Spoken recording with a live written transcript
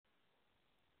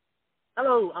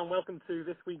Hello and welcome to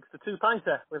this week's The Two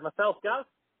Pinter with myself, Gaz.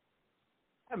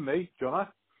 And me, Jono.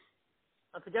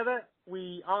 And together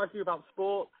we argue about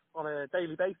sport on a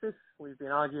daily basis. We've been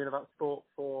arguing about sport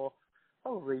for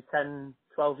probably 10,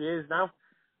 12 years now.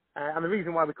 And the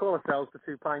reason why we call ourselves The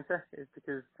Two Pinter is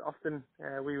because often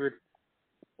we would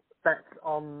bet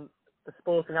on the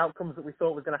sporting outcomes that we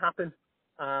thought was going to happen,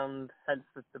 and hence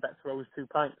the bets were always 2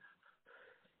 pints.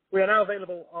 We are now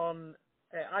available on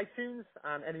iTunes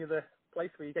and any other place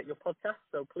where you get your podcast,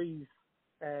 so please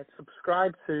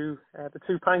subscribe to the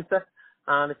Two Pinter,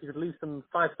 and if you could leave some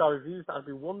 5-star reviews, that would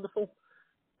be wonderful.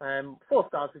 4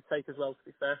 stars we'd take as well, to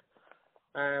be fair.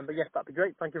 But yes, that'd be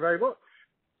great. Thank you very much.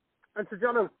 And so,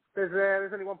 Jono,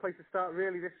 there's only one place to start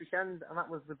really this weekend, and that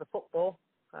was with the football,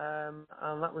 and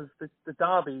that was the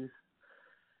derbies.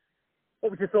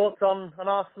 What were your thoughts on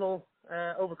Arsenal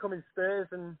overcoming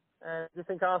Spurs, and do you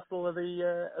think Arsenal are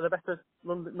the better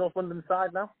North London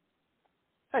side now?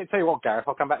 Hey, tell you what, Gareth,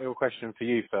 I'll come back to your question for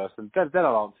you first, and then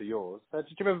I'll answer yours. Do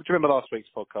you remember last week's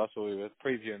podcast where we were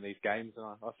previewing these games, and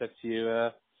I said to you,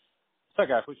 so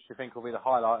Gareth, which do you think will be the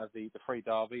highlight of the three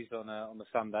derbies on the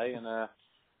Sunday? And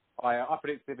I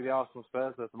predicted it would be the Arsenal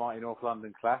Spurs as the mighty North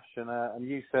London clash, and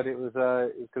you said it was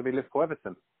going to be Liverpool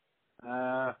Everton.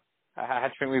 How do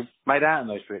you think we've made out in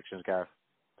those predictions, Gareth?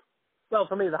 Well,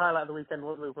 for me, the highlight of the weekend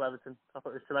was Liverpool Everton. I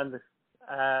thought it was tremendous.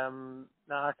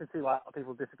 Now I can see why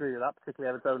people disagree with that,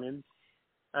 particularly Evertonians.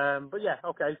 But yeah,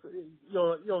 okay.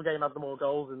 Your game had the more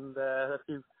goals and a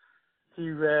few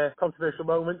controversial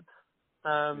moments.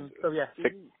 So yeah,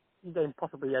 Six, your game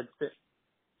possibly edged it.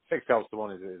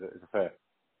 6-1 is a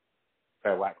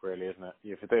fair whack, really, isn't it?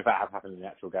 If that had happened in the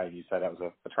actual game, you'd say that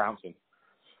was a trouncing.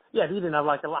 Yeah, he didn't have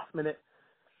like a last minute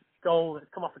goal that's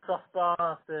come off the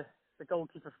crossbar. The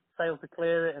goalkeeper failed to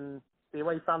clear it, and the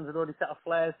away fans had already set off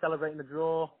flares celebrating the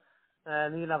draw.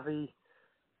 And you didn't have the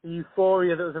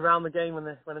euphoria that was around the game when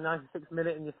the 96th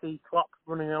minute and you see Klopp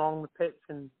running along the pitch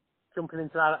and jumping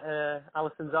into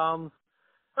Alisson's arms.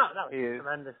 That was just He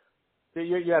tremendous.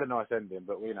 You had a nice ending,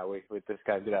 but we with this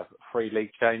game did have 3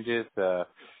 league changes. Players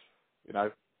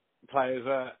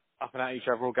up and at each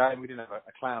other all game. We didn't have a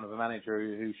clown of a manager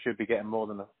who should be getting more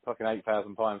than a fucking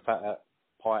 £8,000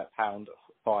 pound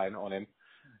fine on him.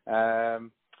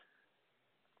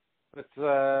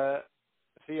 So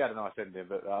he had a nice ending,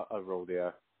 but overall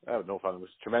the North London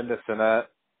was tremendous. And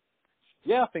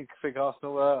yeah, I think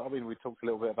Arsenal. We talked a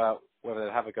little bit about whether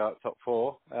they'd have a go at top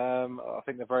 4. I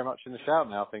think they're very much in the shout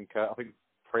now. I think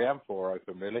 3 and 4 are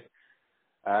open really.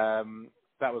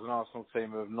 That was an Arsenal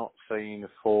team I've not seen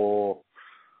for.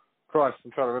 Christ,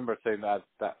 I'm trying to remember a team that had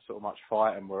that sort of much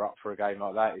fight and were up for a game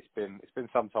like that. It's been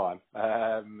some time.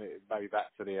 Maybe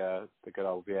back to the good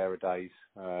old Vieira days.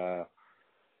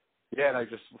 Yeah,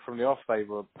 just from the off, they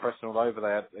were pressing all over. They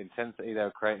had intensity. They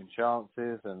were creating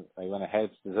chances, and they went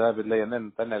ahead deservedly. And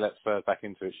then they let Spurs back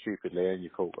into it stupidly. And you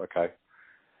thought, okay,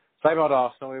 same old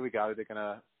Arsenal. Here we go. They're going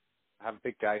to have a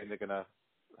big game. They're going to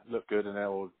look good, and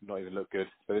they'll not even look good.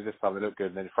 But this time they look good,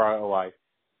 and then throw it away.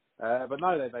 But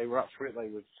no, they were up for it. They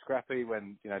were scrappy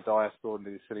when Dyer scored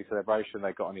in the silly celebration.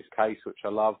 They got on his case, which I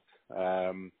loved.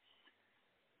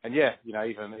 And yeah,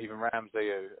 even Ramsey,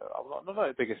 who I'm not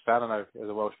the biggest fan. I know as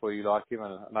a Welsh boy you like him,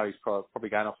 and I know he's probably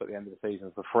going off at the end of the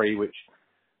season for free, which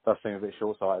does seem a bit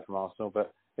short-sighted from Arsenal.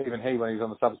 But even he, when he's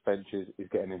on the subs bench, is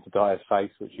getting into Dyer's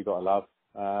face, which you got to love.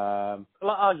 Well,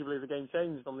 arguably the game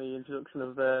changed on the introduction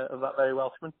of that very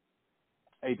Welshman.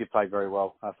 He did play very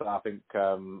well. I think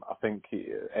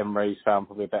Emery's found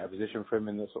probably a better position for him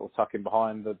in the sort of tucking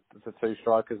behind the 2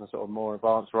 strikers and sort of more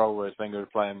advanced role, whereas Wenger was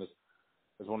playing as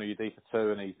one of your deeper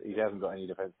 2, and he hasn't got any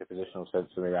defensive positional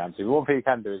sense to me around. So one thing he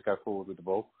can do is go forward with the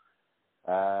ball.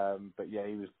 But yeah,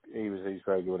 he's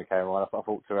very good when he came on. I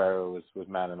thought Torreira was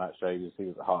man of the match. He was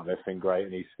at the heart of everything great,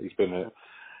 and he's been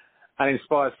an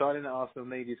inspired signing that Arsenal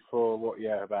needed for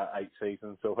about 8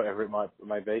 seasons or whatever it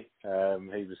may be.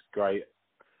 He was great.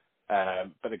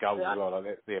 But the goals as well,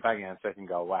 like the Aubameyang second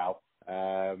goal, wow.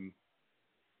 And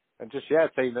just a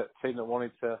team that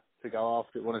wanted to go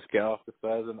after it, wanted to get after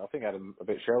Spurs, and I think had him a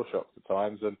bit shell shocked at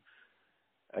times. And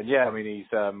yeah,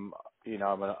 he's I'm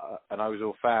an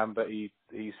Ozil fan, but he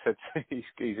said he's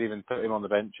even put him on the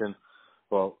bench and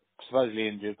supposedly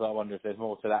injured, but I wonder if there's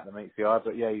more to that than meets the eye.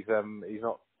 But yeah, he's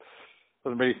not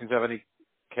doesn't really seem to have any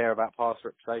care about past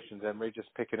reputations. Emery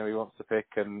just picking who he wants to pick,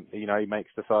 and he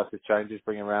makes decisive changes,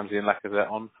 bringing Ramsey and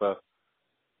Lacazette on for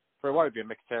Iwobi and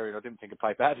Mkhitaryan. I didn't think he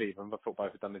played badly even. I thought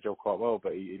both had done the job quite well,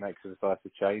 but he makes a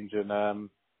decisive change, and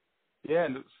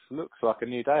it looks like a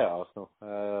new day at Arsenal.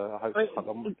 I hope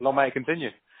long may it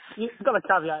continue. You've got to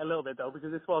caveat a little bit though,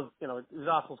 because this was it was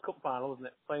Arsenal's cup final, wasn't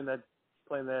it? Playing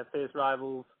their fierce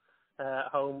rivals.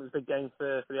 at home. It was a big game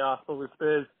for the Arsenal with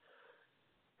Spurs.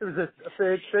 It was a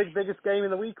third biggest game in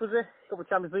the week, was it? A couple of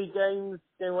Champions League games,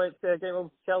 game over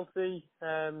to Chelsea.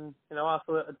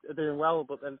 Arsenal are doing well,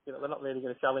 but then they're not really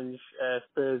going to challenge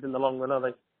Spurs in the long run, are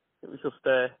they? It was just,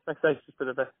 like I say, it's just a bit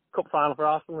of a cup final for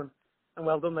Arsenal, and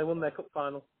well done, they won their cup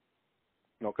final.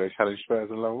 Not going to challenge Spurs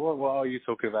in the long run. What are you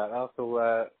talking about? Arsenal,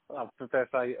 I prefer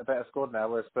to say a better squad now,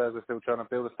 where Spurs are still trying to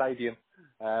build a stadium.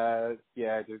 They've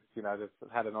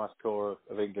had a nice core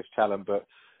of English talent, but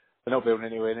they're not building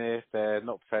anywhere near. They're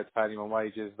not prepared to pay anyone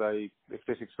wages. If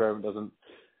this experiment doesn't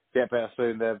get better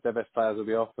soon, their best players will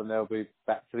be off and they'll be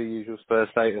back to the usual Spurs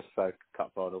status. So,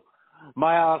 cup final.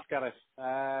 My ask, Alice.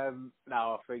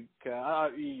 No, I think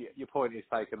your point is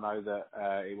taken, though, that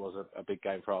it was a big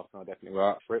game for Arsenal. I definitely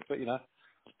were up for it. But,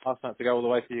 Arsenal had to go all the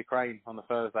way to Ukraine on the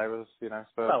Thursday. Was Spurs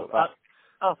got back.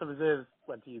 Arsenal reserves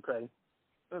went to Ukraine.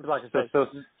 Like I say, still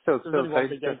only one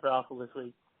big game for Arsenal this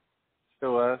week.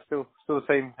 Still the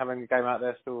team having a game out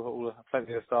there. Still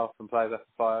plenty of staff and players have to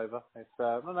fly over. It's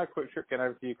no quick trip getting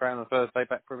over to Ukraine on Thursday,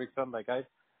 back for a big Sunday game,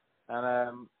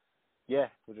 and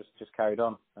we'll just carried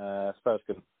on. Spurs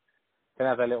can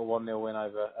have their little 1-0 win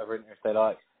over Inter if they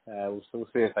like. We'll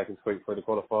see if they can squeak through the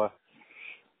qualifier.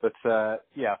 But I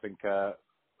think the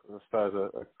Spurs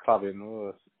are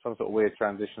clubbing some sort of weird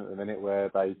transition at the minute where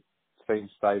they seem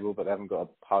stable but they haven't got a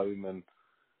home and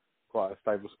quite a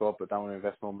stable squad, but don't want to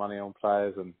invest more money on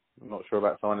players, and I'm not sure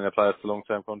about signing their players to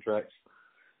long-term contracts.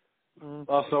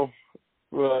 Arsenal,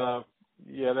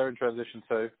 they're in transition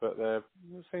too, but they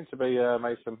seem to be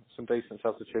made some decent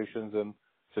signings,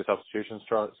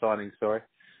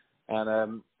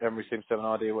 and Emery seems to have an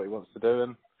idea what he wants to do,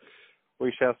 and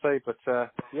we shall see. But I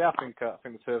think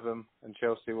the two of them and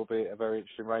Chelsea will be a very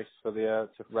interesting race for to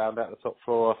round out the top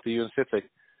four after you and City.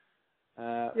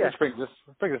 Which brings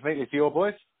us neatly to your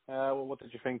boys. What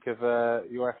did you think of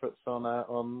your efforts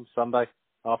on Sunday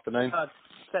afternoon?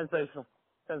 Sensational.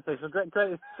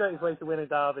 Greatest way to win a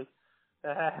derby.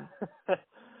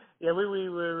 We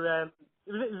were.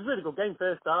 It was a really good game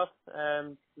first half.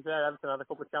 Everton had a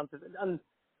couple of chances, and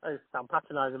I sound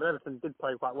patronising, but Everton did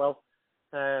play quite well.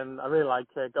 I really like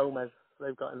Gomez.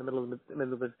 They've got in the middle of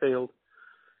the field.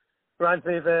 Reminds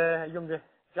me of a younger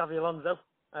Xavi Alonso.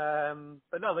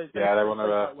 But no, they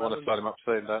want to sign him up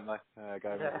soon, don't they?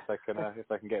 If they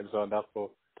can get him signed up, or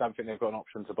don't think they've got an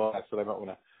option to buy, so they might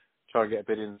want to try and get a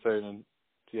bid in soon and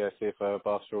see if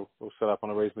Barca will set up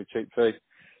on a reasonably cheap fee.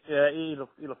 Yeah, he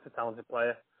looks a talented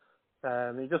player.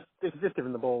 He just give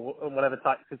him the ball in whatever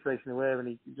type of situation they were, and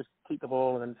he just keep the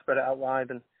ball and then spread it out wide,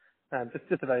 and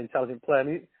just a very intelligent player. I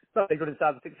mean, he's not very good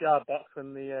inside the 6-yard box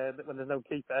when there's no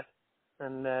keeper.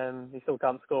 And he still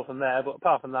can't score from there, but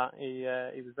apart from that, he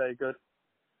was very good.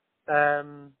 But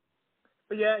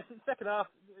second half,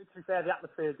 to be fair, the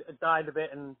atmosphere had died a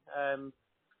bit, and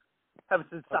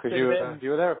Everton sat in a bit. You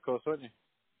were there, of course, weren't you?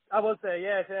 I was there,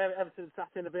 yeah. Everton sat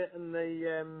in a bit, and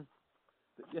it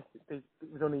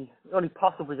was only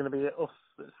possibly going to be us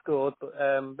that scored,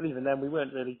 but even then, we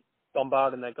weren't really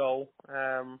bombarding their goal.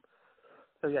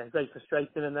 Very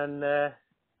frustrating, and then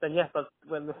but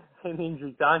when in the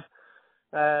injury time.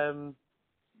 There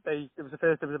was a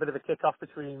bit of a kick-off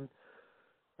between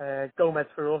Gomez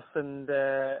for us and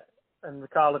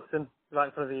Richarlison right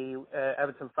in front of the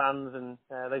Everton fans, and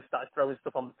they started throwing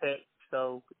stuff on the pitch.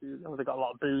 So they got a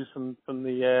lot of boos from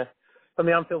the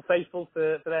Anfield faithful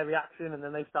for their reaction, and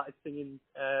then they started singing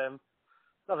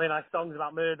not very nice songs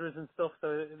about murderers and stuff.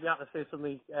 So the atmosphere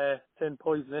suddenly turned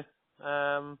poisonous,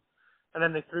 and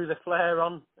then they threw the flare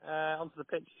onto the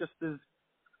pitch just as.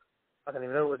 I don't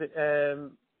even know, was it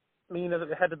Mina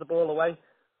that headed the ball away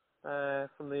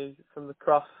from the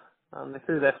cross, and they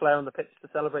threw their flare on the pitch to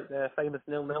celebrate their famous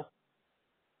 0-0.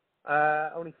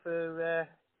 Only for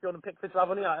Jordan Pickford to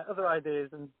have any other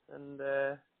ideas and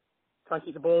try and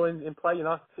keep the ball in play,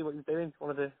 see what he's doing.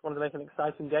 Wanted to make an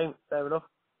exciting game, fair enough.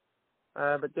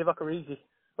 But Divock Origi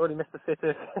already missed the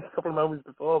sitter a couple of moments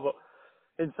before, but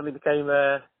instantly became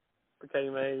an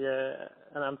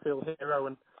Anfield hero,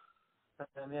 and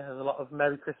there's a lot of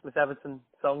Merry Christmas Everton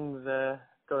songs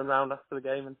going round after the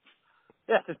game, and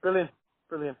just brilliant.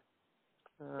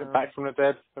 Back from the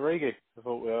dead, Origi. I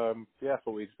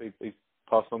thought he'd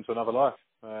passed on to another life.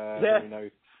 He's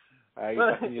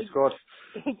back in your squad.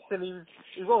 He was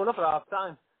warming up at half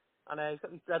time, and he's got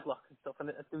these dreadlocks and stuff,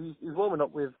 and he was warming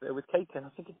up with Cake, and I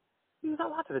was thinking, who's that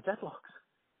lad with the dreadlocks?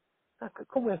 I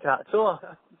couldn't work it out at all.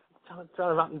 I was trying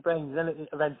to wrap my brains, and then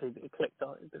eventually it clicked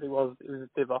on that it was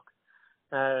Divock.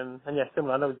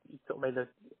 Similar. I know he sort of made a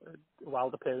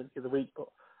wild appearance the other week, but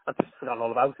I just forgot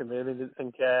all about him. Really. I didn't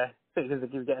think he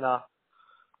was getting our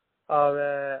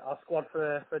our squad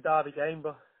for a derby game,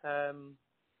 but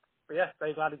yeah,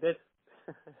 very glad he did.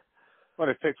 Well,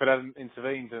 if Pickford hadn't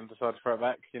intervened and decided to throw it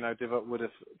back, Divock would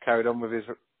have carried on with his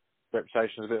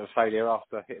reputation as a bit of a failure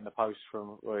after hitting the post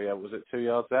from, was it 2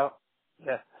 yards out?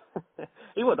 Yeah,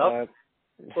 he would have,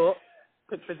 but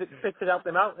Pickford helped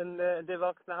him out, and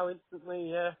Divock's now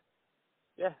instantly,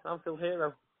 Anfield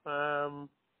hero.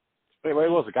 But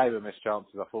it was a game of missed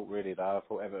chances, I thought, really, though. I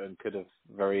thought Everton could have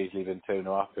very easily been 2-0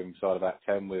 up inside about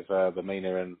 10 with the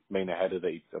Mina header that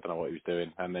I don't know what he was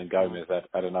doing. And then Gomez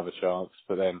had another chance.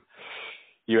 But then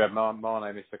you had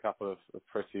Mane missed a couple of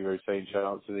pretty routine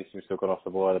chances. He seems to have gone off the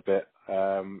boil a bit.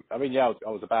 I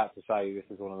was about to say this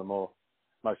is one of the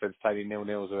most entertaining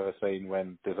 0-0s I've ever seen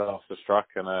when disaster struck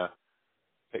and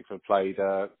Pickford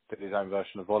did his own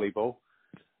version of volleyball.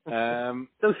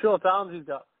 Those short arms he's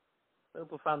got.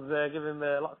 Liverpool fans give him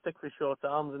a lot of stick for his short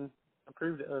arms, and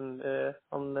proved it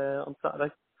on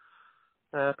Saturday.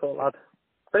 Poor lad.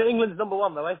 But England's number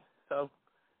one though, eh? So,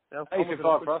 He can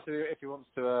fight for us if he wants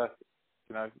to,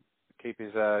 keep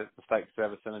his stakes to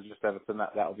Everton and just Everton.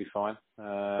 That'll be fine.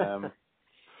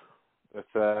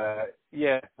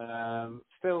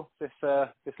 Still this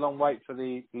long wait for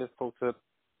the Liverpool to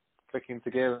click into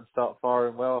gear and start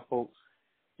firing well. I thought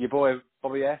your boy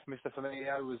Bobby F, Mr.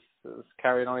 Firmino, was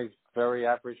carrying on his very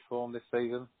average form this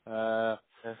season.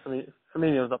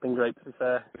 Firmino's not been great, to be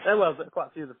fair. Well, quite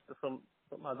a few of the front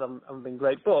lads haven't been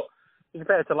great, but if you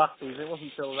compare it to last season, it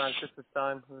wasn't until around Christmas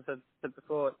time, as I said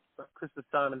before, it's about Christmas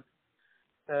time and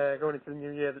going into the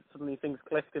new year that suddenly things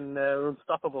clicked and were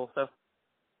unstoppable. So,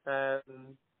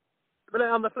 but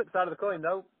on the flip side of the coin,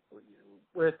 though,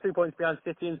 we're 2 points behind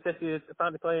City, and City is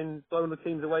apparently blowing the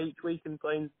teams away each week and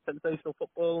playing sensational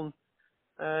football.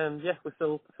 And we're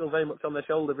still very much on their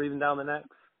shoulder, breathing down their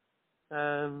necks.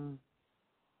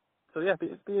 It'd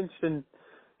be interesting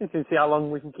to see how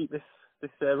long we can keep this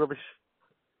rubbish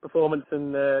performance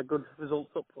and good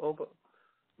results up for. But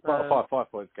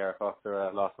 5 points, Gareth, after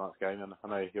last night's game, and I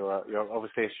know you're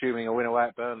obviously assuming a win away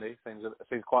at Burnley.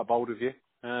 Seems quite bold of you.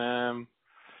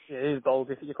 Yeah, it is bold.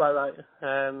 You're quite right.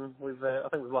 I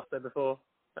think we've lost there before.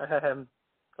 Last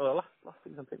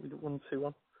season I think we won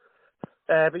 2-1.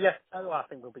 I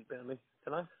think we'll beat Burnley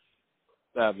tonight.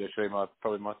 Literally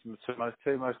probably my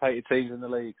two most hated teams in the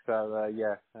league. So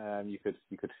you could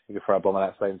throw a bomb at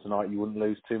that stadium tonight. You wouldn't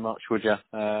lose too much, would you?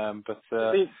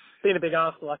 Being a big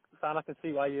Arsenal fan, I can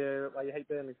see why you hate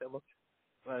Burnley so much.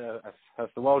 As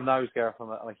the world knows, Gareth, I'm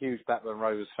a huge Blackburn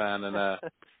Rovers fan, and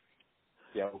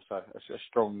also a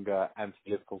strong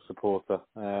anti-Liverpool supporter.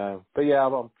 I'm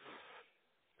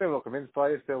still not convinced by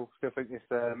it. Still think this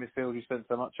midfield you spent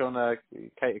so much on.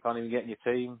 Keita can't even get in your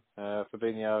team.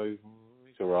 Fabinho,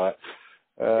 he's all right.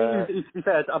 To be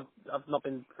fair, I've not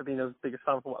been Fabinho's biggest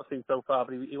fan from what I've seen so far,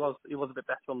 but he was a bit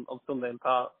better on Sunday in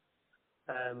part.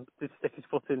 Did stick his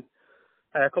foot in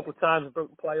a couple of times, broke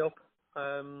the play up.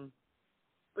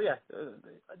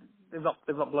 They've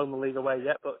not blown the league away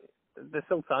yet, but there's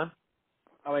still time.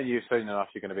 I mean, you've seen enough.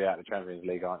 You're going to be out of the Champions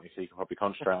League, aren't you? So you can probably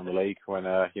concentrate on the league when,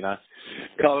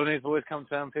 Carlo and his boys come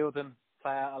to Anfield and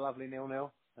play out a lovely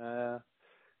 0-0.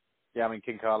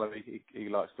 King Carlo, he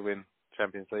likes to win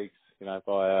Champions Leagues, by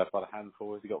the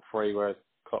handful. He got 3, whereas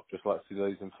Klopp just likes to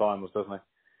lose in finals, doesn't he?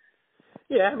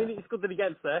 Yeah, I mean, it's good that he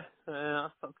gets there.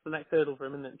 That's the next hurdle for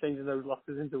him, isn't it? Changing those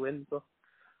losses into wins. So.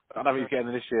 I know he's getting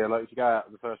there this year. Like, if you go out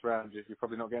in the first round, you're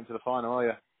probably not getting to the final, are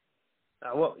you?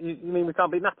 What, you mean we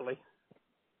can't beat Napoli?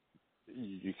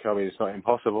 You tell me it's not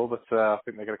impossible, but I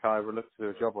think they're going to kind of look to do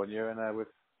a job on you, and with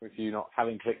you not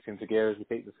having clicked into gear, as we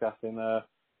keep discussing,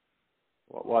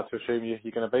 why to assume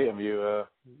you're going to beat them? You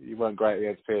weren't great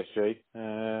against PSG.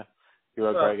 You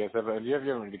weren't great against Everton. You haven't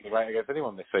really been great against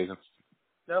anyone this season.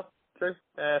 No, true.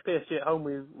 PSG at home,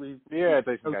 we decent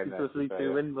game there.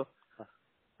 3-2 win, but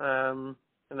and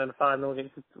then the final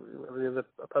against the other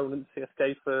opponents,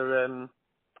 CSK for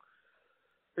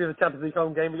the Champions League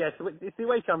home game. But it's the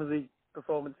away Champions League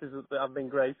performances that have been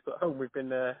great, but at home we've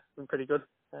been pretty good.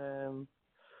 I'm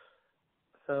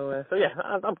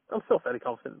still fairly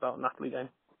confident about the Napoli game.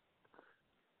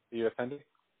 Are you offended?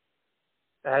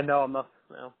 No, I'm not.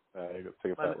 No. You've got to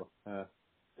think about that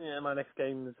one. My next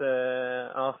game is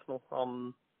Arsenal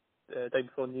on day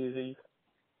before New Year's Eve.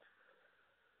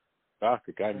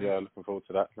 Good game. Yeah, looking forward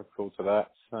to that. That's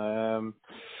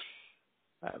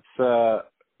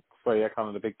kind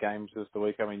of the big games of the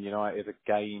week. I mean, United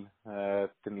again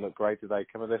didn't look great today.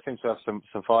 They seem to have some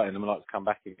fight in them and like to come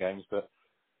back in games, but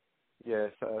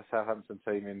Southampton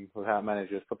team without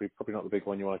managers probably not the big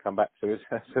one you want to come back to. It's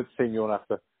a team you want to have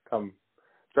to come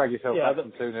drag yourself back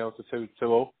from 2-0 to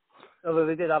 2-2. Although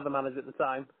they did have the manager at the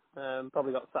time,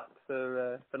 Probably got sacked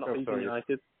for not Oh, beating sorry.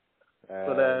 United.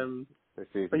 But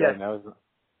It's easy but going yeah, now, isn't it?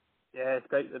 yeah, it's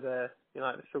great that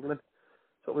United are struggling.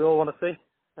 It's what we all want to see.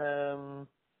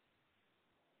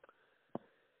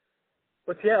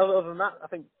 But yeah, other than that, I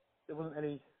think there wasn't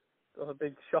any other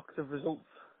big shocks of results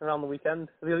around the weekend.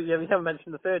 We haven't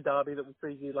mentioned the third derby that we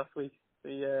previewed last week,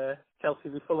 the Chelsea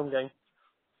v Fulham game.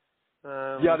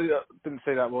 Yeah, didn't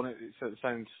see that one. It's the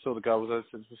same. Saw the goals.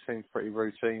 It seems pretty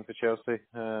routine for Chelsea.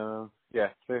 Yeah,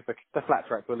 so if the flat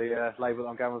track really label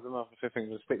I'm going with them. I think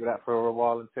we'll stick with that for a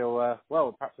while until,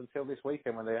 perhaps until this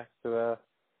weekend when they have to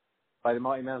play the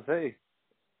mighty Man City.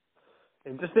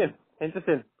 Interesting.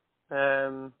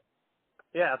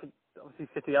 Yeah, I think obviously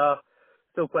City are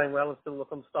still playing well and still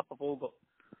look unstoppable. But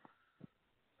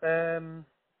do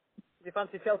you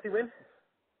fancy Chelsea win?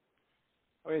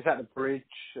 I mean, it's at the bridge,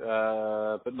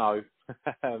 but no.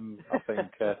 I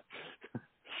think,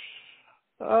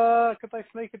 could they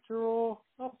sneak a draw?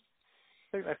 I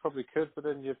think they probably could, but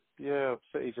then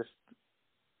City just,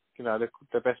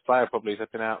 their best player probably has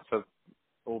been out for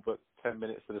all but 10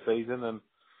 minutes of the season, and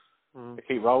they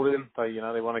keep rolling. They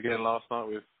won again last night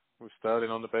with Sterling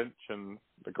on the bench and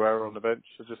Aguero on the bench.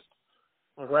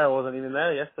 Aguero wasn't even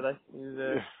there yesterday.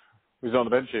 He was on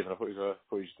the bench even. I thought he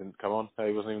just didn't come on.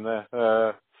 He wasn't even there.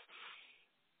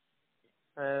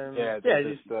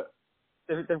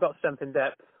 They've got strength in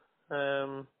depth.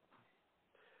 But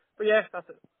yeah, that's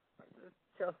it.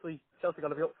 Chelsea got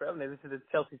to be up for it, haven't they? This is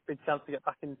Chelsea's big chance to get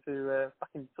back into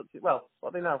touch. Well, what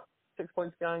are they now? 6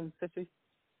 points behind City?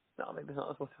 No, maybe it's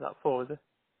not as much as that. 4, is it?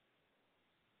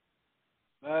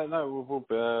 No,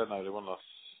 they won last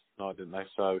night, didn't they?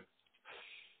 So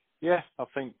yeah, I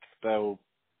think they'll.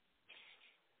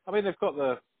 I mean, they've got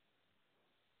the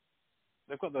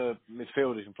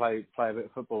midfielders who can play a bit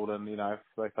of football, and if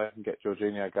they can get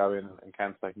Jorginho going and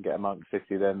Kante can get amongst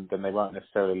City, then they won't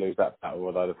necessarily lose that battle.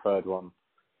 Although the third one,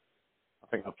 I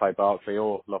think they'll play Barkley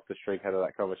or Loftus-Cheek ahead of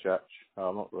that Kovacic.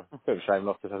 I'm not a bit of a shame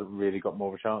Loftus hasn't really got more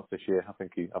of a chance this year. I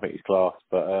think he's class,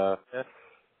 but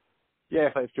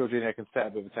if Jorginho can set a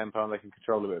bit of a tempo and they can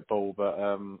control a bit of ball, but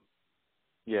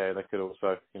they could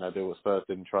also do what Spurs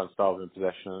did and try and starve them in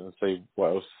possession and see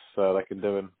what else they can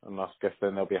do, and I guess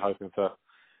then they'll be hoping for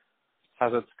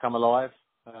Hazard to come alive.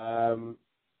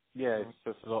 It's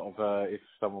just a lot of if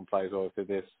someone plays well with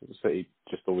this, City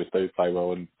just always do play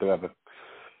well and do have a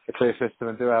clear system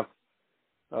and do have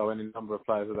any number of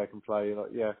players that they can play.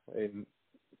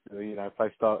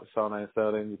 Play Sane and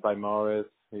Sterling, you play Mahrez,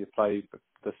 you play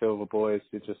the Silver Boys.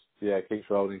 It just keeps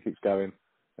rolling, keeps going.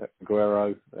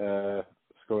 Aguero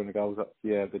scoring the goals up.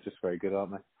 Yeah, they're just very good,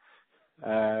 aren't they?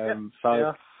 I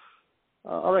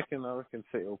reckon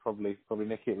City will probably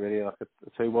nick it really, like a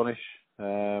 2-1-ish.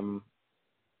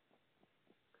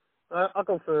 I'll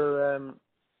go for.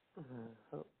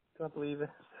 Do I believe it?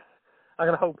 I'm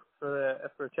gonna hope for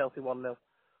a Chelsea 1-0.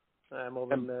 More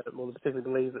than particularly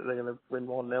believe that they're going to win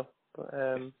 1-0. But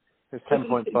it's 10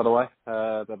 points, by the way.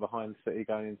 They're behind City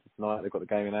going into tonight. They've got the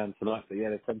game in hand tonight. So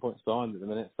they're 10 points behind at the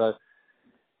minute. So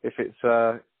if it's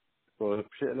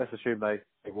let's assume they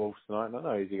Wolves tonight. Not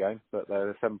no easy game, but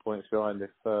they're 7 points behind. If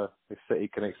City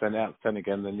can extend it out to 10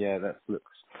 again, then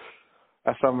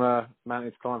that's some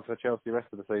mountain to climb for Chelsea the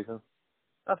rest of the season.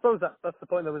 I suppose that's the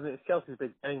point, though, isn't it? It's Chelsea's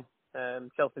big game.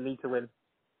 Chelsea need to win,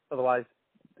 otherwise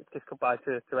it's just goodbye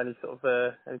to any sort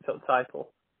of title.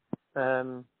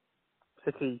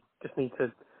 City just need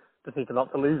to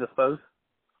not to lose, I suppose.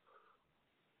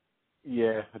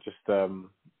 Yeah, I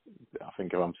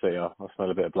think if I'm City, I'll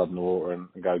smell a bit of blood in the water and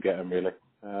go get them really.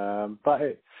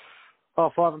 But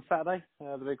 5:30 on Saturday,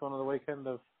 the big one of the weekend.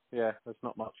 There's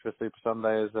not much for Super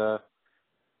Sunday.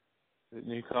 Is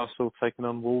Newcastle taking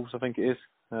on Wolves? I think it is.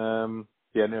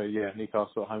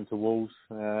 Newcastle at home to Wolves.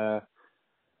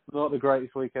 Not the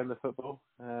greatest weekend of football.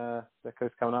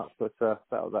 Echo's coming up, but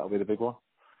that'll be the big one.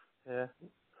 Yeah.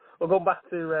 Well, going back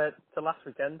to last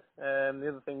weekend, the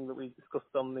other thing that we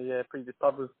discussed on the previous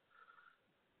pod was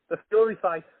the Fury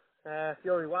fight,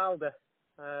 Fury Wilder.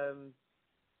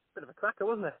 Bit of a cracker,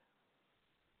 wasn't it?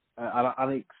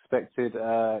 Unexpected,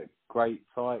 great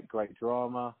fight, great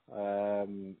drama. A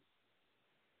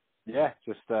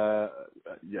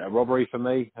robbery for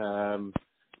me. I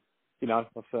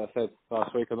said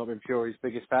last week I've not been Fury's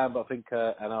biggest fan, but I think,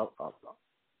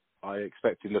 I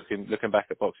expected looking back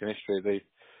at boxing history,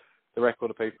 the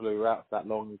record of people who were out that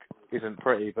long isn't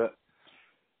pretty, but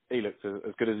he looked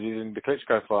as good as he did in the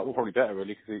Klitschko fight. Well, probably better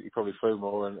really, because he probably threw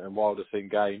more and Wilder's in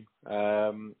game.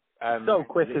 And so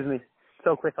quick, isn't he?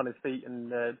 So quick on his feet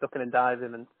and ducking and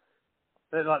diving, and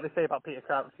like they say about Peter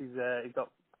Crouch, he's got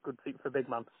good feet for a big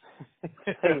man.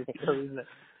 Isn't it?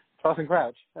 Tyson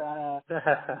Crouch.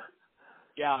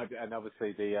 Yeah, and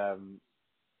obviously the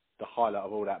highlight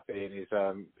of all that being his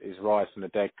rise from the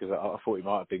dead, because I thought he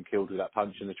might have been killed with that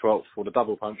punch in the 12th or the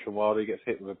double punch from Wilder. He gets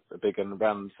hit with a big and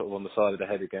ran sort of on the side of the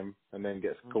head again, and then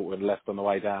gets caught with the left on the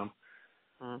way down.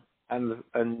 Mm. And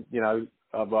you know,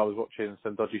 I was watching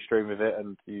some dodgy stream of it,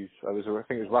 and I think it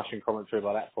was Russian commentary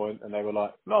by that point, and they were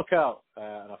like knockout,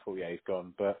 and I thought, yeah, he's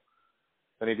gone. But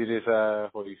then he did his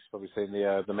he's probably seen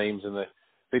the memes and the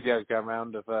videos going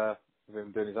around of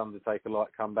him doing his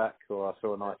Undertaker-like comeback, or I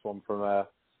saw a nice one from a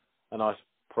nice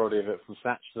parody of it from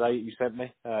Snatch today you sent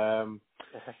me. Yeah,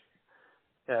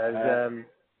 it was,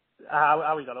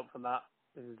 how he got up from that.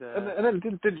 And then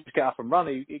didn't just get up and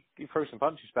run. He threw some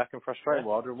punches back and frustrated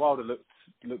Wilder. And Wilder looked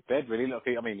dead, really. Look,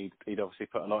 I mean, he'd obviously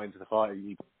put a lot into the fight.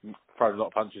 He thrown a lot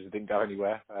of punches that didn't go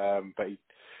anywhere. But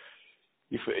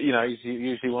he's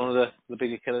usually one of the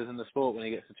bigger killers in the sport when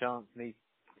he gets a chance. And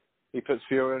he puts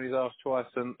Fury on his arse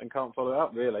twice and can't follow it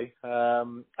up, really.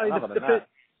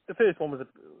 The first one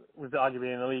was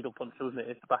arguably an illegal punch, wasn't it?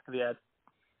 It's the back of the head.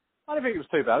 I don't think it was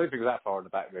too bad. I don't think it was that far in the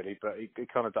back, really. But he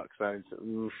kind of ducks down. I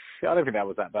don't think that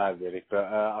was that bad, really. But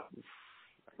I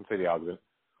can see the argument.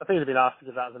 I think it'd have been asked to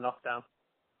give that as a knockdown.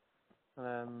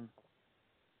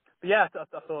 But yeah, I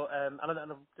thought, and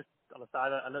just on the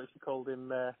side, I noticed you called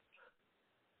him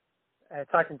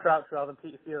Tyson Crouch rather than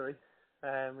Peter Fury,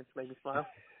 which made me smile.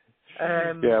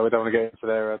 Yeah, we don't want to get into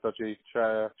their dodgy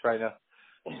trainer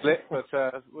split, but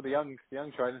the young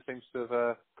trainer seems to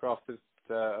have crafted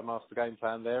a master game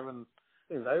plan there, and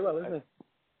doing very well, isn't he?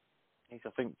 I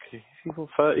think he's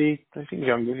 30. I think he's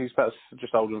younger. He's about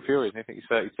just older than Fury. I think he's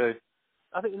 32.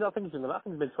 I think he's younger. I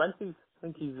think he's mid-20s. I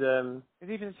think he's is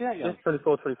he even that young?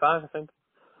 24, 25, I think.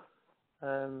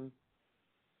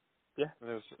 Yeah.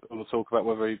 There was all the talk about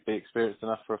whether he'd be experienced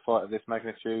enough for a fight of this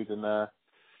magnitude, and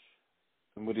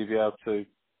would he be able to,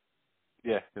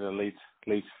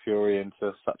 lead Fury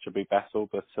into such a big battle.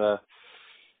 But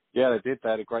yeah, they did. They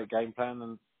had a great game plan,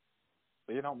 and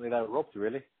ultimately they were robbed,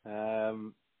 really.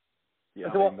 What do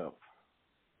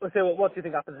you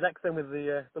think happens next then with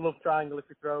the love triangle? If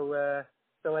you throw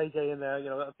AJ in there,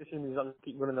 that's assuming he's not going to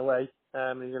keep running away. He's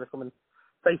going to come and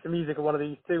face the music of one of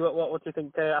these two. What do you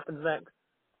think happens next?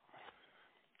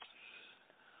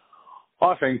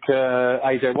 I think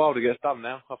AJ Wilder gets done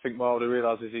now. I think Wilder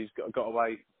realises he's got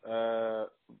away by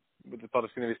the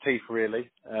skin of his teeth, really.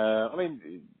 I mean,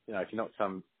 if you knock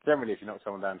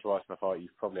someone down twice in a fight,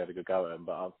 you've probably had a good go at him.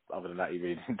 But other than that, he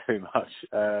really didn't do much.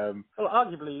 Well,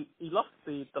 arguably, he lost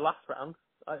the last round,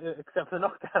 except for the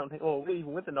knockdown, or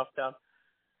even with the knockdown.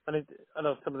 And I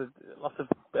know lots of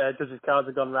judges' cards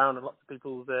have gone round, and lots of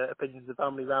people's opinions of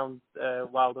how many rounds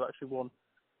Wilder actually won.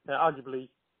 Arguably,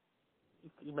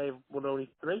 he may have won only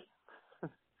 3.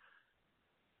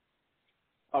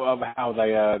 How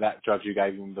they that judge who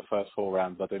gave him the first 4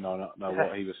 rounds, I do not know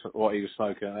what he was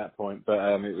smoking at that point, but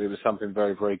it was something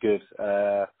very, very good.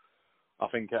 I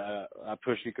think a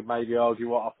push you could maybe argue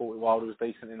what I thought Wilder was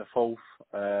decent in the 4th,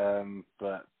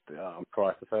 but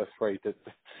Christ, the first 3 did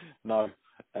no,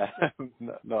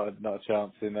 not a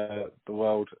chance in the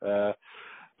world.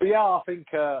 But yeah, I think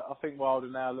Wilder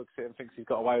now looks at it and thinks he's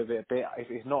got away with it a bit. If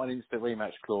it's not an instant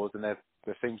rematch clause, and there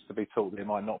seems to be talk that it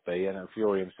might not be, and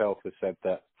Fury himself has said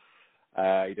that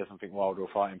he doesn't think Wilder will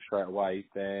fight him straight away,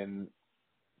 then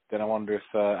I wonder if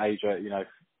AJ,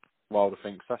 Wilder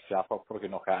thinks that's it, I'll probably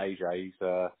knock out AJ.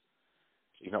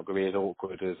 He's not going to be as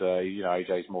awkward as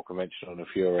AJ's more conventional than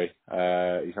Fury.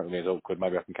 He's not going to be as awkward.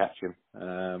 Maybe I can catch him.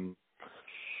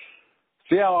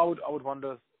 So yeah, I would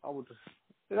wonder.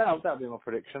 That would be my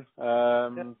prediction.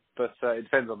 But it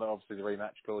depends on obviously the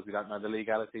rematch clause. We don't know the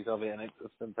legalities of it, and it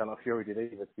doesn't sound like Fury did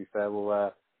either. To be fair,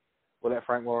 we'll let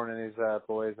Frank Warren and his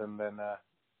boys, and then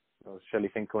Shelley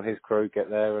Finkel and his crew get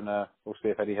there, and we'll see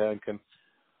if Eddie Hearn can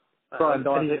try and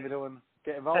dive in the middle and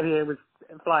get involved. Eddie Hearn was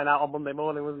flying out on Monday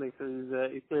morning, wasn't he? So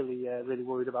he's clearly really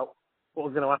worried about what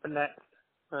was going to happen next.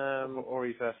 Or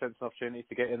he's sensed an opportunity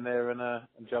to get in there and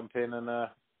jump in, and I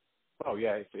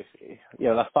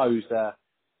suppose.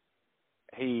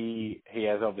 He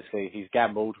has obviously he's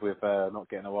gambled with not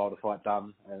getting a Wilder fight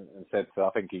done, and said I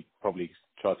think he probably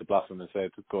tried to bluff him and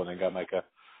said go on and go make a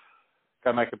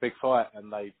big fight,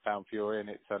 and they found Fury and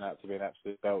it turned out to be an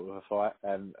absolute belt of a fight,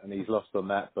 and he's lost on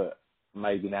that, but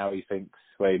maybe now he thinks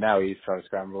now he's trying to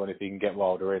scramble, and if he can get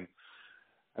Wilder in,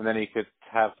 and then he could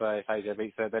have if AJ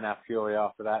beats her, then have Fury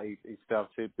after that, he'd still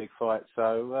have 2 big fights.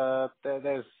 So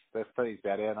there's plenty to be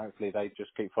had here, and hopefully they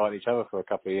just keep fighting each other for a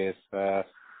couple of years.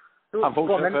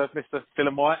 Unfortunately for Mr.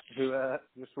 Dylan White, who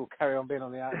just will carry on being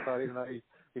on the outside, even though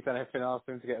he's done everything asked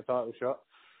him to get a title shot.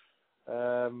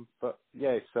 But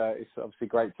yeah, it's obviously a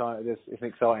great time. It's an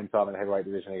exciting time in the heavyweight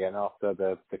division again after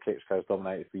the Klitschko's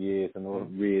dominated for years and there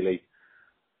wasn't really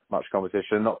much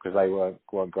competition. Not because they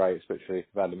weren't great, especially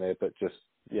Vladimir, but just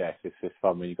yeah, it's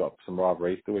fun when you've got some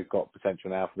rivalries. But we've got potential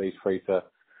now for these three to,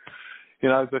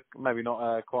 but maybe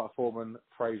not quite a Foreman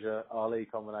Frazier Ali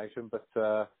combination, but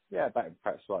yeah, back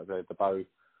perhaps like the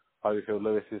Holyfield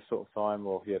Lewis's sort of time,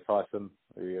 or yeah, Tyson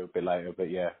a bit later, but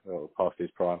yeah, past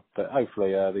his prime. But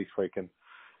hopefully these three can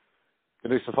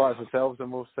do some fights themselves,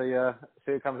 and we'll see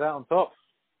who comes out on top.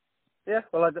 Yeah,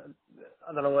 well, I don't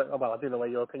know. Well, I do know where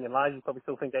your opinion lies. You probably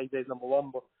still think AJ's number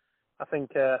one, but I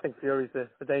think Fury's the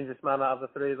dangerous man out of the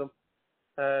three of them.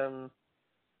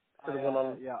 Should have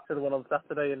won on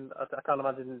Saturday, and I can't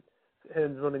imagine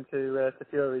Hearns running to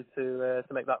Fury to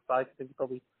make that fight. I think he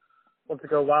probably wants to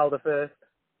go Wilder first.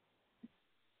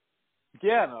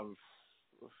 Yeah, no,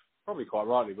 probably quite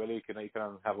rightly, really. He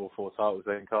can have all four titles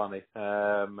then, can't he?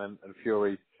 And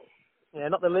Fury. Yeah,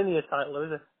 not the linear title,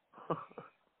 is it?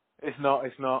 It's not.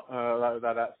 That's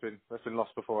been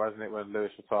lost before, hasn't it? When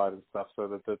Lewis retired and stuff. So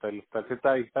they like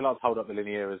to hold up the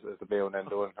linear as the be all and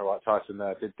end all. And all right, Tyson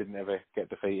didn't ever get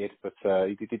defeated, but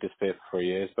he did disappear for 3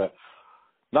 years. But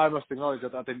no, I must acknowledge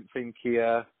that I didn't think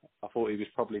I thought he was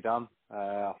probably done.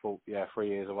 I thought 3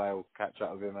 years away we'll catch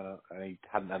up with him, and he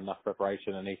hadn't had enough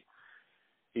preparation, and he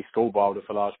schooled Wilder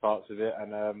for large parts of it,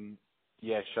 and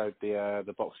showed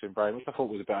the boxing brain, which I thought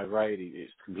was a bit overrated.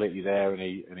 It's completely there, and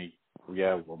he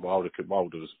Wilder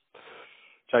was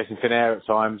chasing thin air at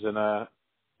times, and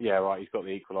he's got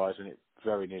the equaliser, and it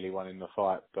very nearly won in the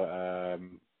fight,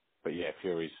 but yeah,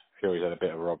 Fury's had a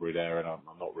bit of a robbery there, and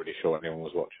I'm not really sure anyone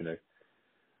was watching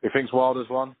who thinks Wilder's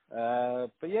won.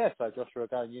 But yeah, so Joshua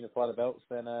go and unify the belts,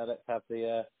 then let's have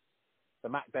the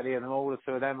Mac Daddy and them all, the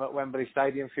two of them at Wembley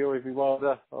Stadium, Fury v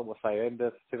Wilder, I will say end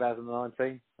of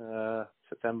 2019,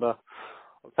 September,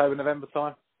 October, November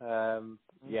time.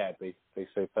 It'd be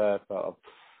superb. But I'm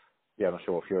not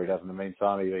sure what Fury does in the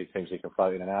meantime. He seems he can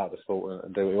float in and out of the sport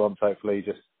and do what he wants. Hopefully he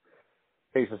just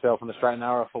keeps himself on the straight and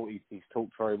narrow. I thought he's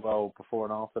talked very well before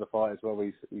and after the fight as well.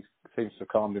 He seems to have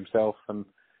calmed himself, and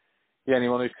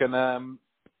anyone who can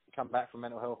come back from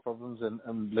mental health problems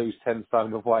and lose 10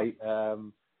 stone of weight,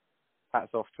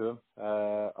 hats off to him.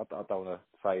 I don't want to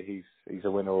say he's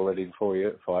a winner already before he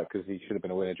hit the fight, because he should have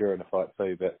been a winner during the fight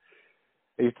too, but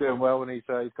he's doing well, and he's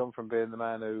gone from being the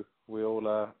man who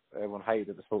everyone hated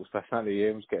at the Sports Personality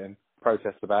Year, was getting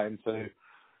protests about him to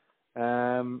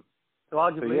so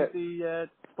arguably the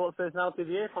Sports Personality of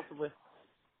the Year, possibly.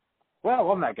 Well,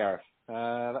 on that, Gareth.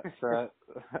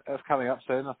 That's coming up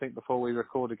soon. I think before we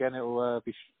record again, it will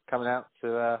be coming out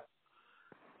to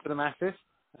the masses.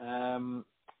 I'll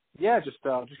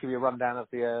just give you a rundown of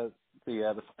the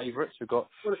favourites we've got.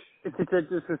 Well, it's a bit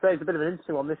of an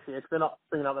interesting one this year, because they're not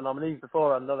bringing out the nominees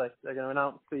beforehand, are they? They're going to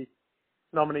announce the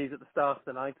nominees at the start of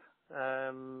the night,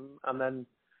 and then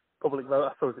public vote.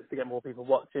 I suppose it's to get more people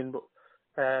watching, but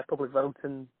public vote,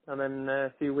 and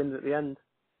then see who wins at the end.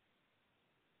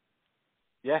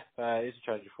 Yeah, it's a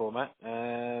change of format.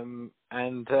 Your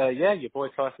boy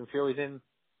Tyson Fury's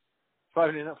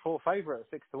thrown in at full favourite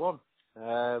at 6-1.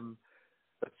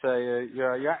 But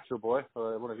your actual boy,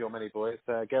 or one of your many boys,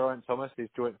 Geraint Thomas, is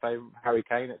joint favourite Harry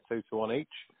Kane at 2-1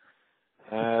 each.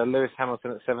 Lewis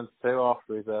Hamilton at 7-2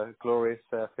 after his glorious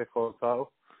fifth world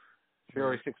title.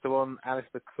 Fury 6-1,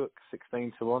 Alistair Cook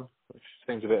 16-1, which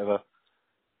seems a bit of a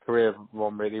career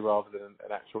one really, rather than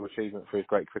an actual achievement for his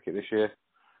great cricket this year.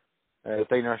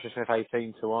 Dean Asher-Smith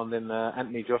 18-1, then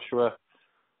Anthony Joshua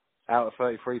out at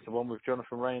 33-1 with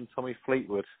Jonathan Ray and Tommy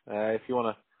Fleetwood. If you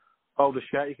want to hold a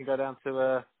shout, you can go down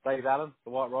to Dave Allen,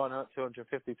 the White Rhino, at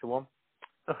 250-1.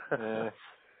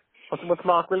 What's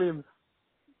Mark Williams?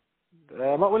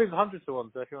 Mark Williams 100-1.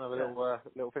 So if you want to have a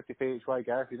little 50p each way,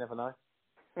 Gareth, you never know.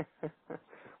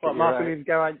 Mark Williams,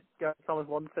 Geraint Thomas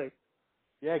 1-2.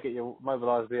 Yeah,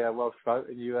 mobilise the Welsh vote,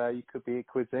 and you could be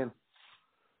quids in.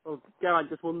 Well, Geraint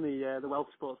just won the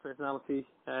Welsh Sports Personality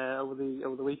over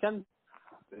the weekend.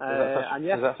 Is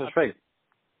that such a thing?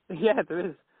 Yeah, there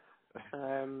is.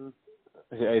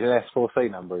 Is it an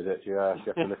S4C number, is it? Do you have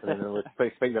to listen in and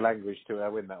speak the language to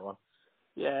win that one?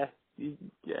 Yeah, you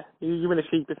win a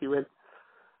sheep if you win.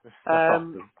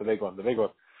 The big one. But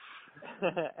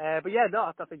yeah, no,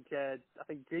 I think G,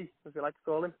 as we like to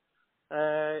call him,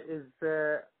 it'd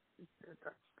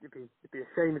be a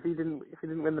shame if he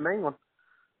didn't win the main one.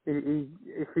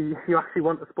 If you actually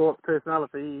want a sports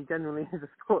personality, he genuinely is a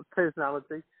sports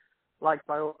personality, liked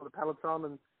by all the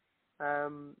peloton,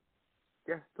 and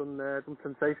done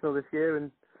sensational this year,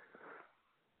 and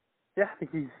I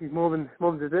think he's more than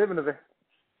deserving of it.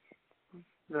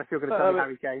 Unless you're going to tell me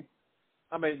Harry Kane.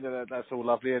 I mean, that's all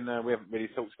lovely, and we haven't really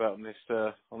talked about on this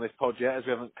pod yet, as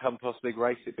we haven't come past the big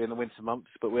race, it being the winter months.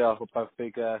 But we are both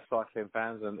big cycling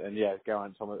fans, and yeah,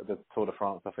 Geraint Thomas at the Tour de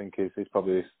France, I think, is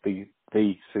probably the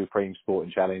supreme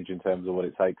sporting challenge in terms of what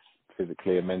it takes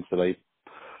physically and mentally.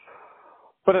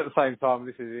 But at the same time,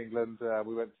 this is England.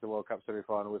 We went to the World Cup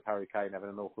semi-final with Harry Kane having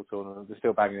an awful tournament. They're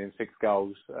still banging in 6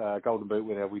 goals. Golden Boot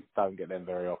winner, we don't get them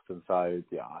very often. So,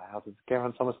 yeah, how does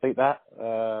Geraint Thomas beat that?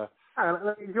 Hang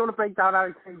on, if you want to break down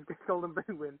Harry Kane's Golden Boot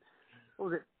win, what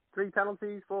was it? 3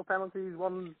 penalties, 4 penalties,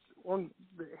 one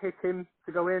that hit him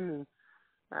to go in, and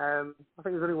I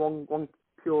think there's only one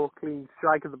pure clean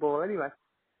strike of the ball anyway.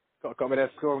 Got me there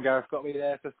to score them, Gareth. Got me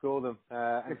there to score them.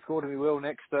 And score them we will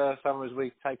next summer as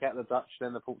we take out the Dutch,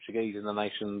 then the Portuguese in the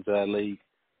Nations League.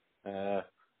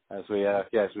 As we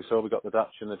saw, we got the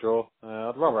Dutch in the draw.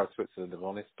 I'd rather have Switzerland, if I'm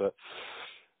honest. But,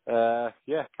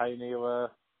 Kane,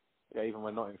 even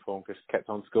when not in form, just kept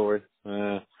on scoring.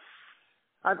 I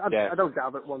don't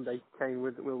doubt that one day Kane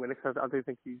will win it, because I do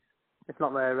think it's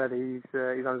not there already.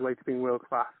 He's on his way to being world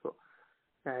class, but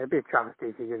it'd be a travesty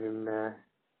if you give him.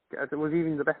 Was he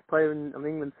even the best player on the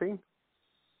England team?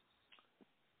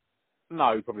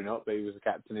 No, probably not. But he was the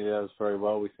captain. He does very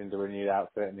well. We seem to renew the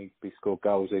outfit, and he scored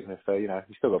goals, even if he's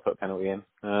still got to put a penalty in.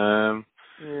 Yeah.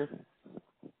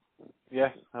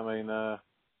 Yeah, I mean, I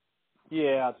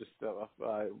just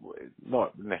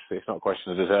not necessarily. It's not a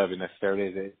question of deserving necessarily,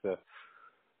 is it? It's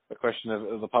a question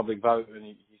of the public vote,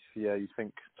 and you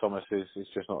think Thomas is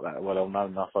just not that well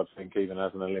known enough. I think even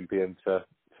as an Olympian to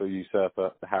usurp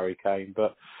Harry Kane,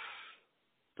 but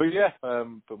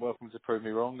welcome to prove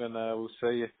me wrong, and we'll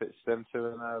see if it's them two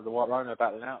and the White Rhino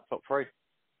battling out top 3.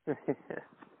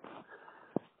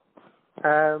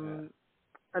 And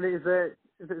is it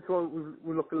so?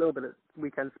 We look a little bit at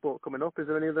weekend sport coming up. Is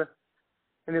there any other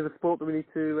sport that we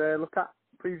need to look at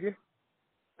preview?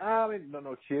 I mean,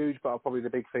 not huge, but probably the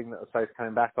big thing that I say is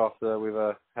coming back after we've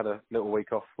had a little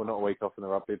week off. Well, not a week off in the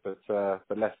rugby, but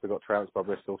Leicester got trounced by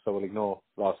Bristol, so we'll ignore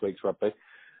last week's rugby.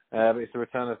 But it's the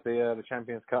return of the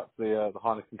Champions Cup, the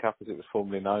Heineken Cup as it was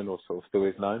formerly known, or sort of still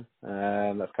is known.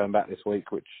 And that's coming back this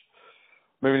week, which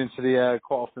moving into the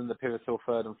quite often the pivotal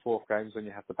 3rd and 4th games when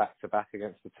you have the back-to-back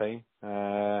against the team.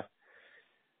 The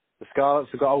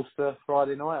Scarlets have got Ulster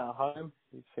Friday night at home.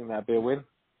 You'd think that'd be a win.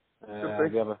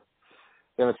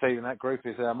 The other team in that group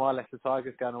is my Leicester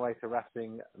Tigers going away to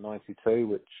Racing 92,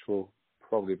 which will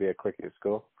probably be a cricket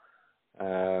score.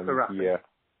 Yeah.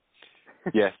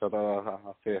 Yes, I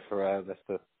fear for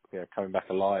Leicester coming back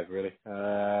alive, really.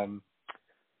 And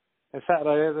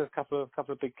Saturday, there's a couple of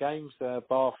big games.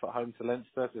 Bath at home to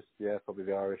Leinster. Probably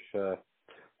the Irish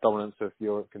dominance of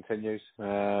Europe continues.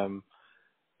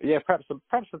 Perhaps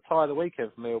the tie of the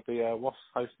weekend for me will be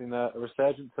Wasps hosting a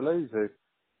resurgent Toulouse,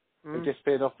 who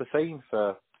disappeared off the scene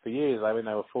for years. I mean,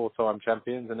 they were 4-time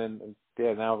champions, and then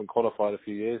now haven't qualified a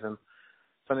few years. And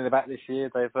suddenly they're back this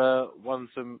year. They've won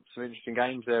some interesting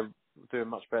games. They're doing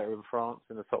much better in France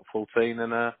in the top 14.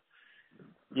 And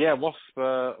Wasps.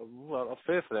 Well, I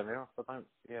fear for them. I don't.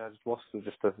 Wasps are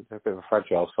just a bit of a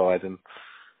fragile side, and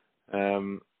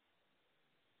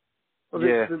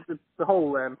the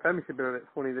whole Premiership are a bit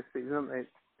funny this season, aren't they?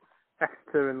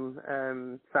 Exeter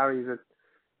and Sarries are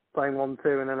playing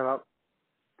 1-2, and then about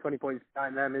 20 points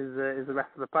behind them is the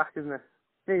rest of the pack, isn't it?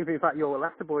 In fact, your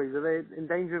Leicester boys, are they in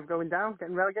danger of going down,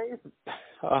 getting relegated?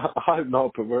 I hope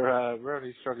not, but we're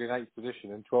only struggling 8th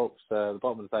position in 12th. The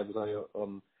bottom of the table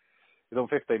is on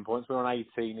 15 points. We're on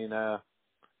 18 in 8th.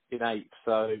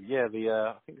 So I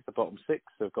think it's the bottom 6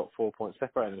 have got 4 points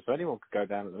separating them. So anyone could go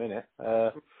down at the minute.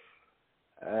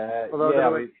 Although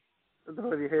I don't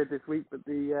know if you heard this week, but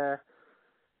there's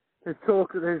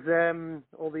talk that there's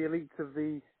all the elites of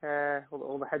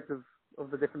all the heads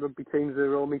of the different rugby teams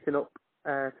are all meeting up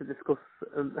to discuss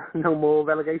no more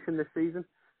relegation this season.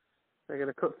 They're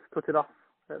going to cut it off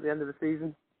at the end of the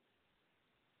season.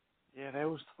 Yeah, they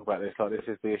always talk about this. Like this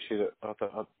is the issue that I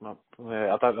don't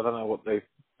know what they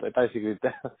basically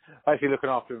looking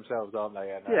after themselves, aren't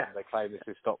they? And they claim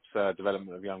this stops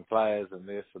development of young players and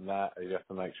this and that. You have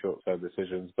to make short-term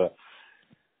decisions, but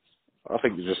I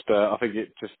think it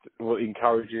just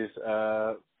encourages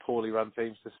poorly run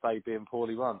teams to stay being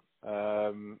poorly run.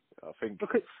 I think.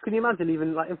 Look, can you imagine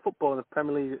even like in football in the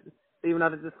Premier League, they even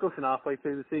had a discussion halfway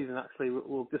through the season. Actually,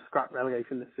 we'll just scrap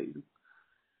relegation this season.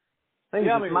 I think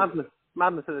it's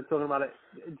madness that they're talking about it.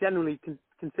 Generally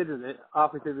considering it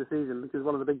halfway through the season because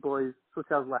one of the big boys, such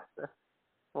as Leicester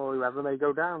or whoever, may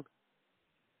go down.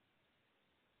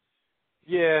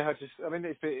 Yeah,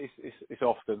 it's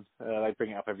often they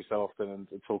bring it up every so often and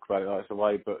talk about it like it's a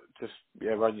way, but just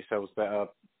run yourselves better,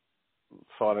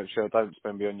 financial. Don't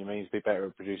spend beyond your means. Be better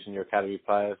at producing your academy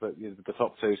players. But the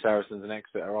top two, Saracens and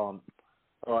Exeter, aren't.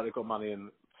 All right, they've got money, and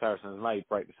Saracens may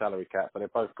break the salary cap, but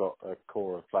they've both got a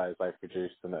core of players they've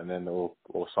produced and then all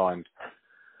signed.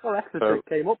 Well, Exeter So,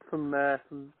 came up from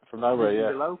nowhere,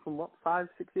 yeah. below from what 5-6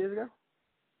 years ago.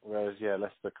 Whereas, yeah,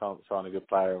 Leicester can't sign a good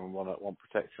player and want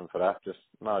protection for that. Just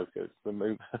no, it's the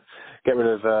move. Get rid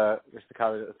of Mr.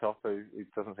 Curry at the top, who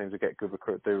doesn't seem to get good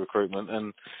recruitment.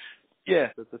 And yeah,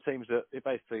 the teams that it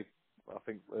basically, I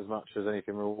think, as much as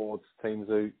anything, rewards teams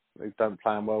who don't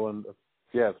plan well and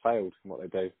yeah, failed in what they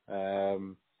do.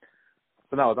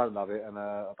 So no, I don't love it, and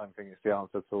I don't think it's the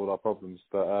answer to all our problems.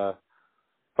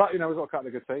 But, you know, we've got a couple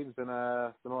of good teams, and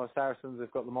the North Saracens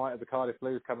have got the might of the Cardiff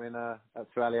Blues coming to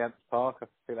Allianz Park. I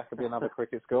think that could be another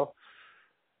cricket score.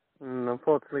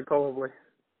 Unfortunately, probably.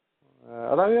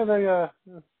 Although, yeah,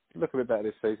 they look a bit better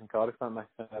this season, Cardiff, don't they?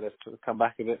 They've sort of come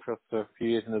back a bit for a few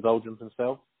years in the doldrums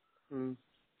themselves. Mm.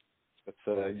 But,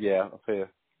 yeah, I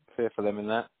fear for them in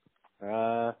that.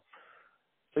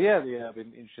 So, yeah, it'll be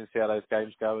interesting to see how those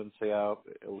games go and see how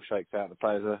it all shakes out. The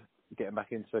players are getting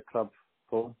back into club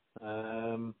form.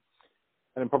 And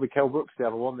then probably Kell Brooks, the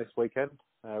other one this weekend,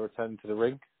 returning to the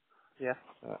ring. Yeah.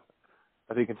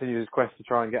 As he continues his quest to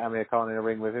try and get Amir Khan in a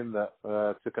ring with him, that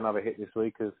took another hit this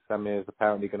week as Amir is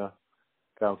apparently going to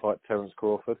go and fight Terence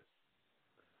Crawford.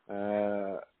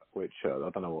 Which I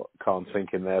don't know what Khan's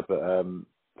thinking there, but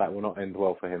that will not end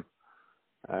well for him.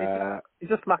 It's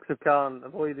just Max of Khan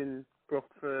avoiding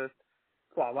Brooks for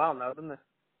quite a while now, isn't it?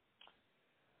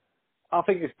 I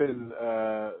think it's been.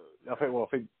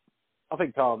 I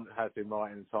think Khan has been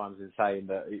right in times in saying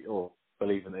that, or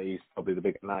believing that he's probably the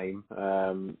bigger name.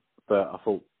 But I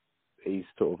thought he's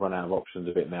sort of run out of options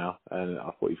a bit now, and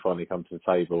I thought he'd finally come to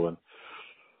the table. And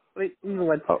Well, he even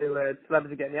went to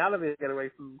Celebrity Get Me Out of It to get away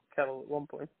from Kell at one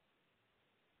point.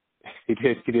 he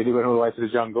did. He went all the way to the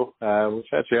jungle, which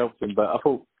actually helped him. But I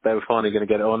thought they were finally going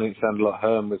to get it on. It sounded like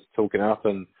Hearn was talking up,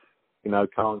 and you know,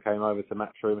 Khan came over to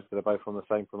Matchroom instead of both on the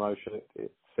same promotion.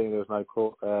 It seemed there was no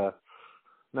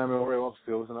real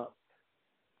obstacles, and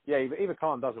yeah, either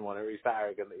Khan doesn't want it, or he's that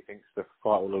arrogant that he thinks the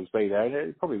fight will always be there, and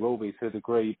it probably will be to a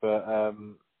degree. But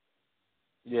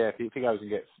yeah, if he goes and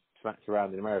gets smacked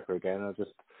around in America again, it's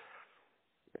just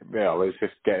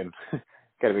getting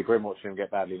a bit grim watching him get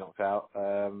badly knocked out.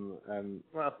 And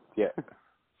Well, yeah,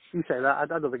 you say that. I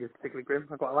don't think it's particularly grim.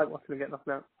 I quite like watching him get knocked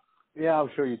out. yeah, I'm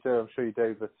sure you do.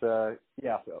 But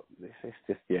yeah, it's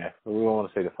just we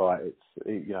want to see the fight.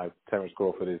 Terence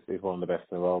Crawford is one of the best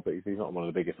in the world, but he's not one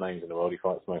of the biggest names in the world. He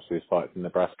fights most of his fights in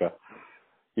Nebraska.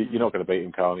 You're not going to beat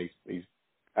him, Khan. He's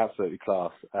absolutely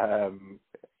class.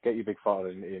 Get your big fight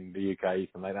in the UK. You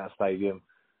can make that stadium.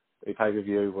 The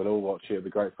pay-per-view, we'll all watch it. It'll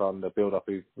be great fun. The build-up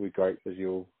will be great as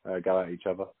you all go at each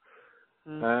other.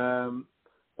 Well,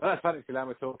 that's Fantasyland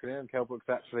we're talking here, and Kell Brooks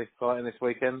actually fighting this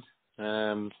weekend.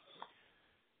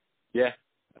 Yeah.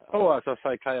 Oh, as I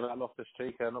say, Kay about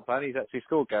Loftus-Cheek, not playing. He's actually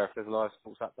scored, Gareth. There's a live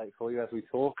sports update for you as we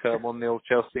talk. 1-0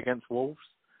 Chelsea against Wolves.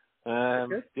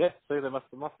 Yeah, so they must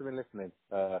have been listening,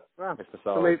 Wow. Mr. So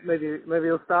Sarr. maybe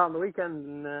he'll start on the weekend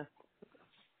and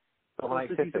Dominate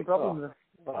see City. some problems.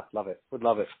 Love it. Would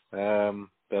love it.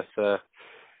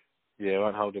 Yeah,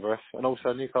 won't hold your breath. And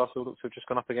also Newcastle looks to have just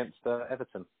gone up against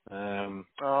Everton.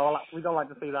 We don't like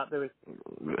to see that, do we?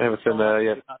 Everton,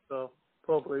 yeah. So,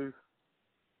 poor Blues.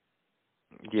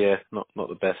 Yeah, not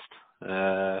the best.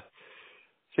 So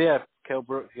yeah, Kell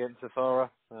Brooks against Safara.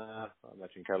 I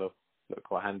imagine Kell will look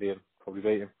quite handy and probably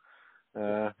beat him in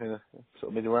a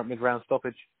sort of mid-round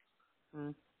stoppage.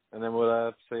 And then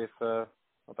we'll see if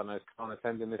I don't know, is Khan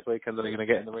attending this weekend? Are they going to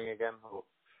get in the ring again, or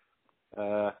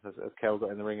has Kell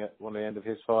got in the ring at one of the end of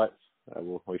his fights?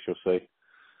 We shall see.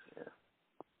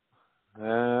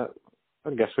 Yeah. I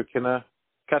guess we can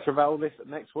catch about all this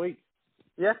next week.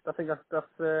 Yeah, I think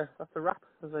that's a wrap,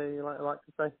 as they like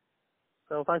to say.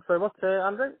 So thanks very much,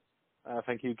 Andrew.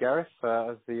 Thank you, Gareth.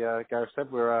 As the Gareth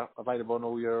said, we're available on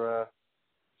all your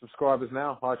subscribers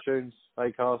now: iTunes,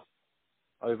 Acast,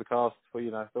 Overcast.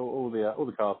 All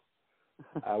the casts.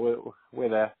 We're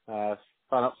there.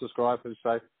 Sign up, subscribe, and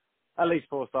say at least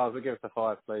 4 stars. But give us a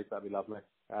 5, please. That'd be lovely.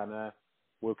 And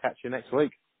we'll catch you next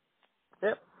week.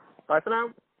 Yep. Bye for now.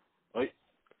 Bye.